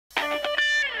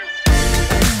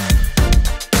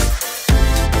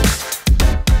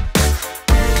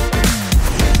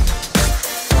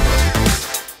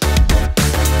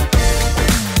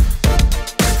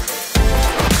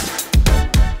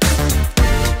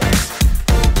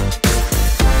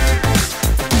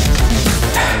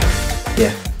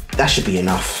should be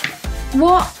enough.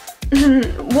 What?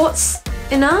 What's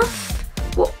enough?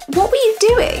 What were you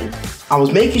doing? I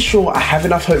was making sure I have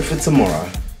enough hope for tomorrow.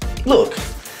 Look,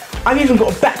 I've even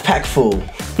got a backpack full.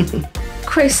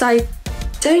 Chris, I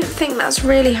don't think that's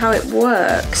really how it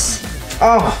works.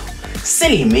 Oh,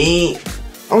 silly me.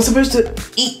 I'm supposed to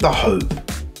eat the hope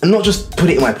and not just put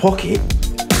it in my pocket.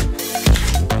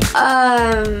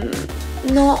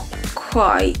 Not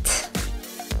quite.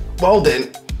 Well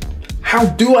then, how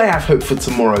do I have hope for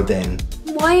tomorrow then?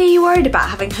 Why are you worried about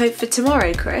having hope for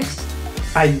tomorrow, Chris?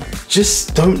 I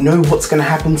just don't know what's going to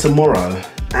happen tomorrow,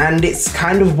 and it's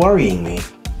kind of worrying me.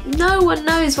 No one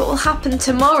knows what will happen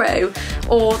tomorrow,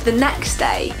 or the next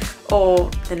day, or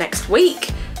the next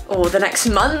week, or the next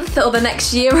month, or the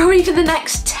next year, or even the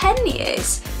next 10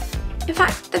 years. In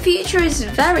fact, the future is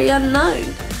very unknown.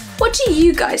 What do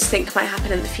you guys think might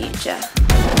happen in the future?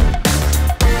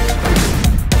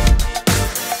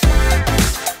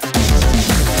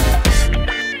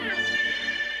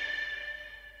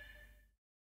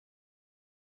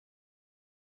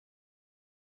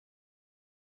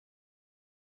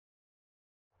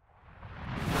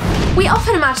 We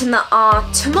often imagine that our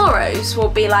tomorrows will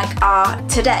be like our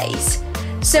todays.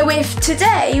 So if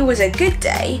today was a good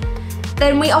day,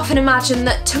 then we often imagine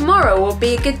that tomorrow will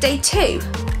be a good day too.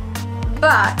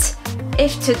 But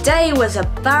if today was a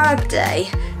bad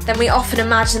day, then we often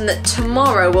imagine that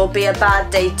tomorrow will be a bad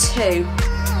day too.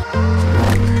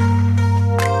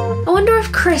 I wonder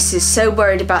if Chris is so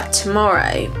worried about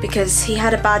tomorrow because he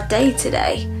had a bad day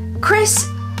today. Chris,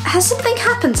 has something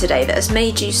happened today that has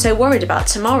made you so worried about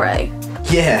tomorrow?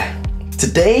 Yeah,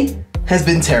 today has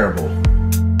been terrible.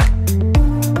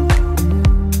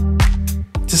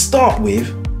 To start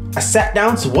with, I sat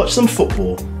down to watch some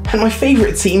football and my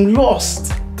favourite team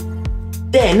lost.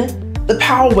 Then, the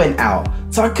power went out,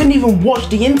 so I couldn't even watch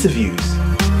the interviews.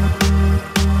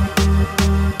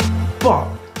 But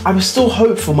I was still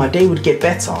hopeful my day would get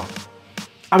better.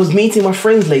 I was meeting my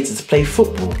friends later to play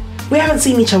football. We haven't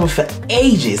seen each other for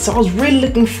ages, so I was really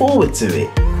looking forward to it.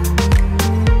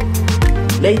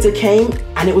 Later came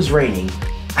and it was raining,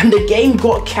 and the game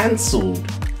got cancelled.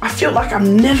 I feel like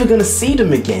I'm never gonna see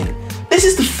them again. This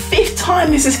is the 5th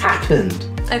time this has happened.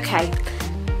 Okay,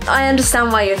 I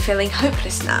understand why you're feeling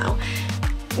hopeless now.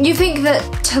 You think that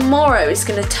tomorrow is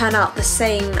going to turn out the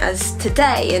same as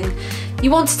today, and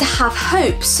you wanted to have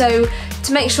hope, so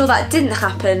to make sure that didn't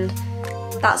happen,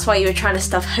 that's why you were trying to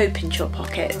stuff hope into your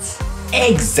pockets.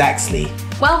 Exactly.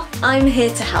 Well, I'm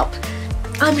here to help.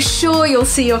 I'm sure you'll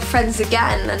see your friends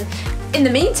again, and in the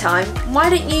meantime, why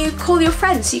don't you call your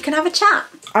friends so you can have a chat?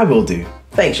 I will do.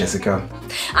 Thanks, Jessica.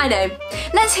 I know.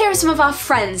 Let's hear some of our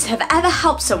friends who have ever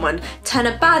helped someone turn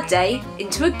a bad day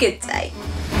into a good day.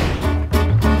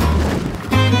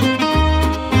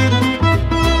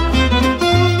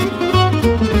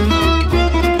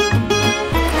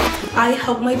 I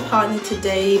helped my partner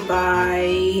today by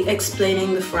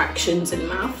explaining the fractions in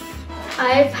math.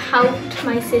 I've helped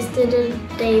my sister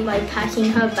today by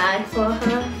packing her bag for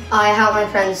her. I helped my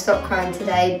friend stop crying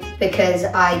today because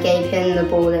I gave him the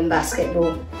ball in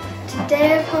basketball.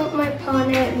 Today I've helped my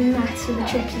partner in maths with a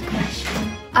tricky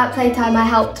question. At playtime I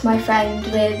helped my friend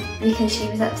because she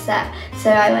was upset,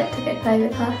 so I went to go play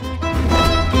with her.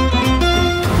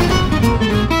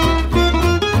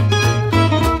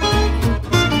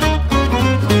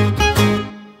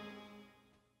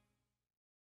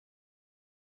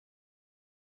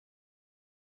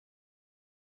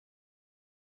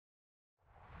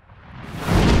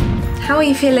 How are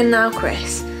you feeling now,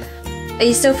 Chris? Are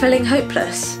you still feeling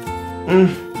hopeless?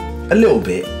 A little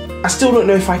bit. I still don't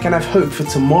know if I can have hope for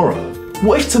tomorrow.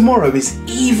 What if tomorrow is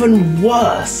even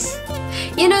worse?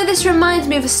 You know, this reminds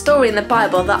me of a story in the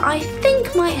Bible that I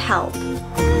think might help.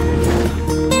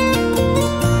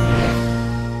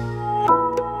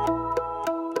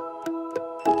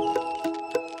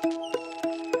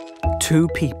 Two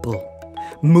people,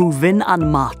 moving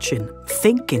and marching,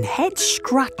 thinking, head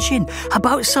scratching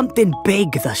about something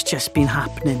big that's just been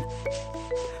happening.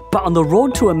 But on the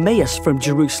road to Emmaus from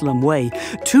Jerusalem way,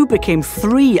 two became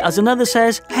three as another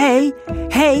says, Hey,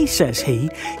 says he,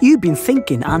 you've been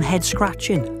thinking and head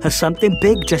scratching. Has something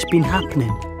big just been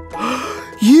happening?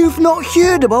 You've not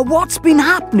heard about what's been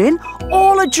happening?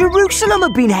 All of Jerusalem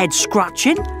have been head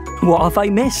scratching. What have I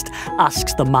missed?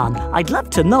 Asks the man. I'd love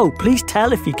to know, please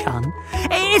tell if you can.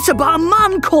 It's about a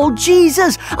man called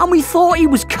Jesus, and we thought he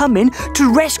was coming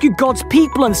to rescue God's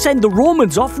people and send the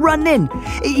Romans off running.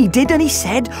 He did, and he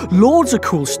said loads of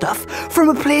cool stuff from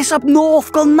a place up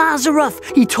north called Nazareth.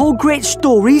 He told great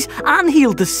stories and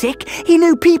healed the sick. He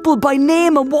knew people by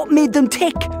name and what made them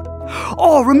tick.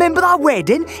 Oh, remember that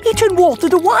wedding? He turned water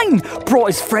to wine, brought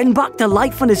his friend back to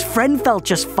life, and his friend felt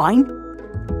just fine.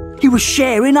 He was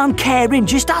sharing and caring,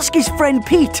 just ask his friend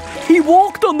Pete. He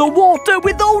walked on the water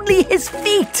with only his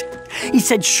feet. He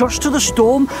said shush to the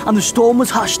storm, and the storm was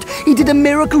hushed. He did a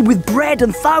miracle with bread,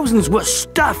 and thousands were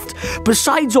stuffed.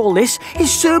 Besides all this,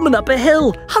 his sermon up a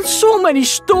hill had so many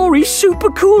stories, super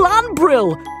cool and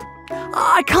brill.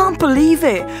 I can't believe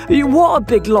it. What a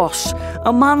big loss.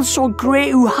 A man so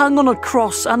great who hung on a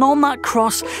cross, and on that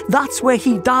cross, that's where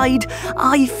he died.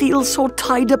 I feel so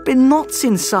tied up in knots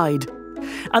inside.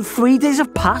 And 3 days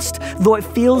have passed, though it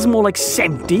feels more like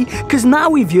 70, 'cause now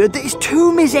we've heard that his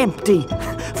tomb is empty.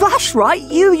 That's right,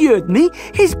 you heard me.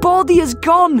 His body is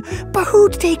gone. But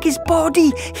who'd take his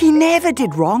body? He never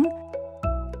did wrong.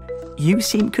 You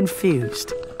seem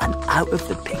confused and out of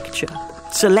the picture.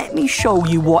 So let me show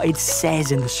you what it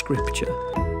says in the scripture.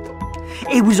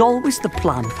 It was always the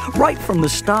plan, right from the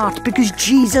start, because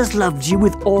Jesus loved you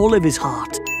with all of his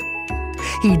heart.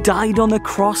 He died on the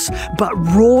cross, but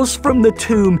rose from the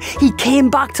tomb. He came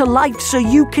back to life so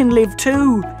you can live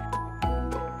too.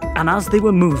 And as they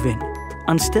were moving,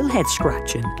 and still head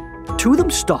scratching, 2 of them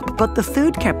stopped, but the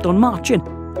third kept on marching.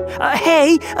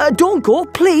 Hey, don't go,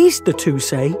 please, the 2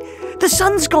 say. The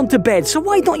sun's gone to bed, so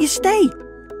why don't you stay?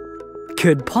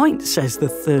 Good point, says the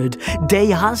third. Day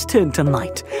has turned to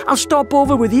night. I'll stop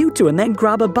over with you 2 and then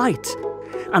grab a bite.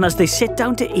 And as they sit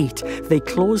down to eat, they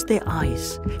close their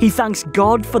eyes. He thanks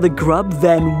God for the grub,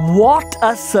 then what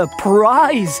a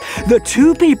surprise! The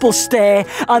 2 people stare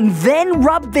and then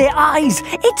rub their eyes.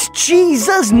 It's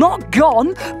Jesus, not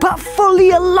gone, but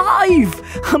fully alive.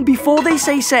 And before they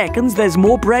say seconds, there's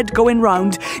more bread going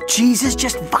round. Jesus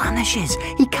just vanishes.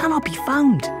 He cannot be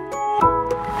found.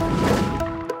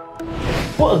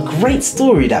 What a great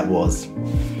story that was.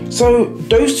 So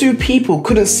those 2 people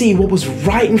couldn't see what was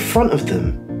right in front of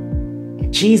them.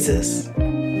 Jesus.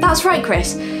 That's right,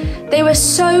 Chris. They were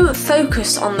so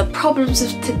focused on the problems of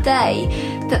today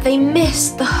that they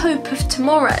missed the hope of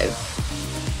tomorrow.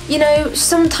 You know,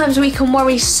 sometimes we can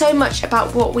worry so much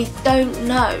about what we don't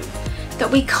know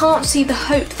that we can't see the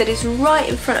hope that is right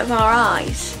in front of our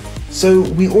eyes. So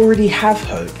we already have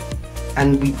hope,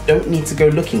 and we don't need to go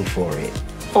looking for it.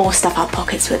 Or stuff our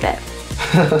pockets with it.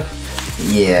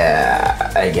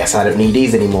 Yeah, I guess I don't need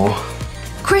these anymore.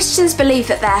 Christians believe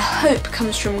that their hope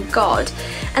comes from God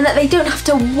and that they don't have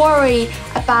to worry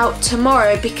about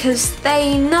tomorrow because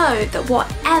they know that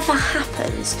whatever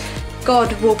happens,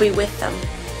 God will be with them.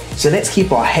 So let's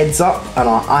keep our heads up and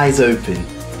our eyes open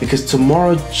because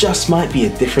tomorrow just might be a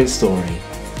different story.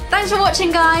 Thanks for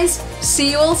watching, guys.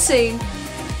 See you all soon.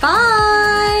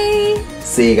 Bye.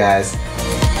 See you guys.